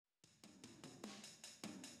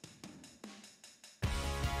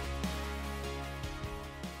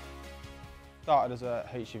Started as a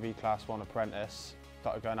HGV Class 1 apprentice,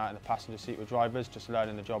 started going out in the passenger seat with drivers, just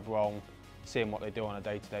learning the job role, seeing what they do on a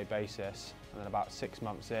day-to-day basis. And then about 6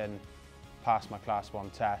 months in, passed my Class 1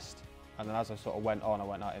 test. And then as I sort of went on, I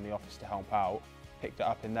went out in the office to help out. Picked it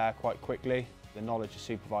up in there quite quickly. The knowledge the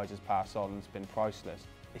supervisors pass on has been priceless.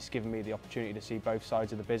 It's given me the opportunity to see both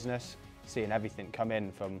sides of the business, seeing everything come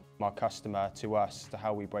in from my customer to us, to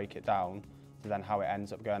how we break it down, to then how it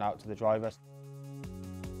ends up going out to the driver.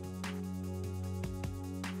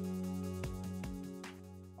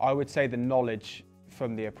 I would say the knowledge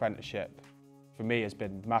from the apprenticeship for me has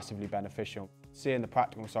been massively beneficial. Seeing the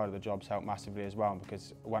practical side of the job's helped massively as well,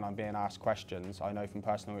 because when I'm being asked questions, I know from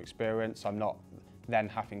personal experience, I'm not then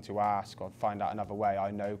having to ask or find out another way. I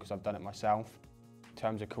know because I've done it myself. In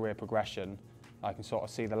terms of career progression, I can sort of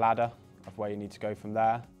see the ladder of where you need to go from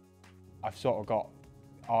there. I've sort of got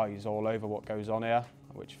eyes all over what goes on here,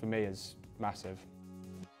 which for me is massive.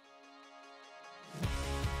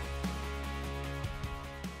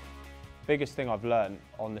 Biggest thing I've learned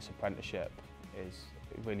on this apprenticeship is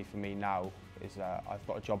really for me now is I've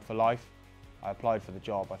got a job for life. I applied for the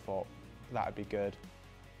job, I thought that would be good,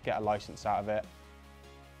 get a licence out of it.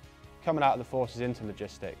 Coming out of the forces into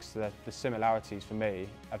logistics, the similarities for me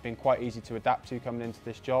have been quite easy to adapt to coming into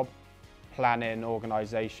this job. Planning,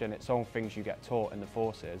 organisation, it's all things you get taught in the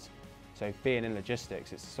forces. So being in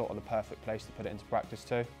logistics, it's sort of the perfect place to put it into practice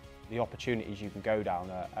too. The opportunities you can go down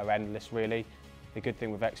are endless really. The good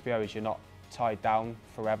thing with XPO is you're not tied down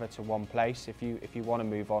forever to one place. If you want to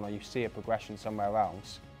move on or you see a progression somewhere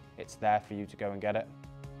else, it's there for you to go and get it.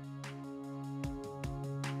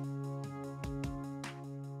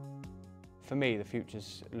 For me, the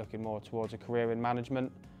future's looking more towards a career in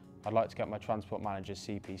management. I'd like to get my transport manager's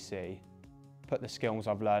CPC, put the skills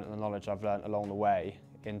I've learned and the knowledge I've learned along the way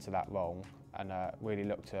into that role, and really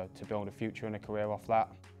look to build a future and a career off that.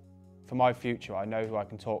 For my future, I know who I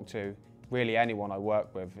can talk to, really anyone I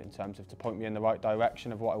work with, in terms of to point me in the right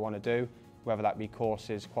direction of what I want to do, whether that be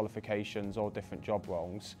courses, qualifications or different job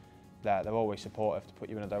roles. They're always supportive to put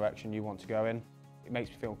you in a direction you want to go in. It makes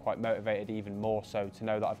me feel quite motivated, even more so, to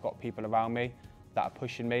know that I've got people around me that are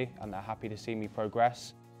pushing me and they're happy to see me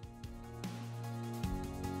progress.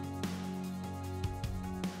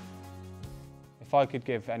 If I could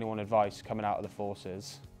give anyone advice coming out of the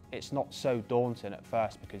forces, it's not so daunting at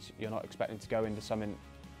first because you're not expecting to go into something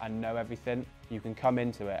and know everything. You can come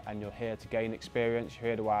into it and you're here to gain experience, you're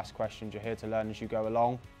here to ask questions, you're here to learn as you go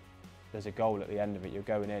along. There's a goal at the end of it, you're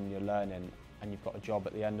going in, you're learning, and you've got a job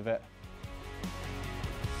at the end of it.